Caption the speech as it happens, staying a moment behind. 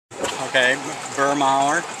Okay, Burr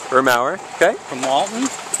Mauer. Burr Mauer, okay. From Walton.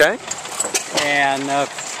 Okay. And the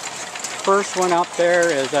first one up there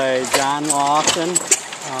is a John Lawson.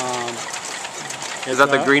 Is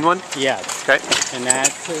that the green one? Yes. Okay. And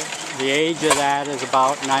that's, the age of that is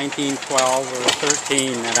about 1912 or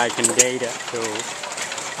 13 that I can date it to.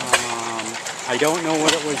 I don't know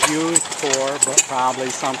what it was used for, but probably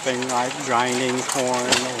something like grinding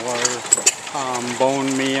corn or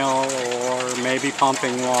bone meal or maybe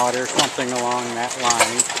pumping water, something along that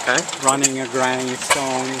line. Okay. Running a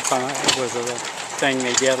grindstone was a thing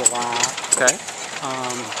they did a lot. Okay.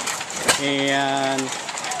 And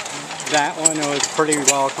that one was pretty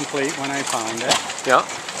well complete when I found it. Yeah.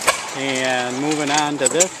 And moving on to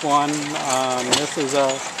this one, this is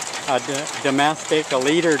a domestic, a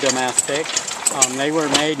liter domestic. They were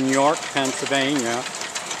made in York, Pennsylvania,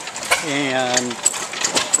 and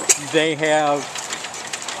they have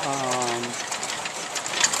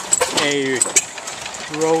a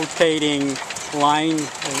rotating line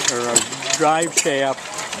or a drive shaft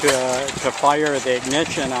to fire the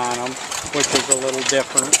ignition on them, which is a little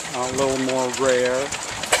different, a little more rare,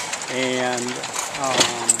 and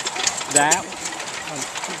that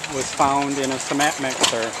was found in a cement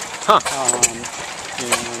mixer. Huh.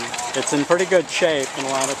 And it's in pretty good shape, and a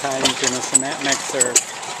lot of times in a cement mixer,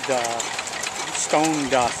 the stone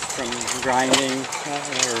dust from grinding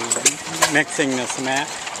or mixing the cement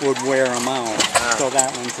would wear them out. So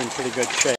that one's in pretty good shape.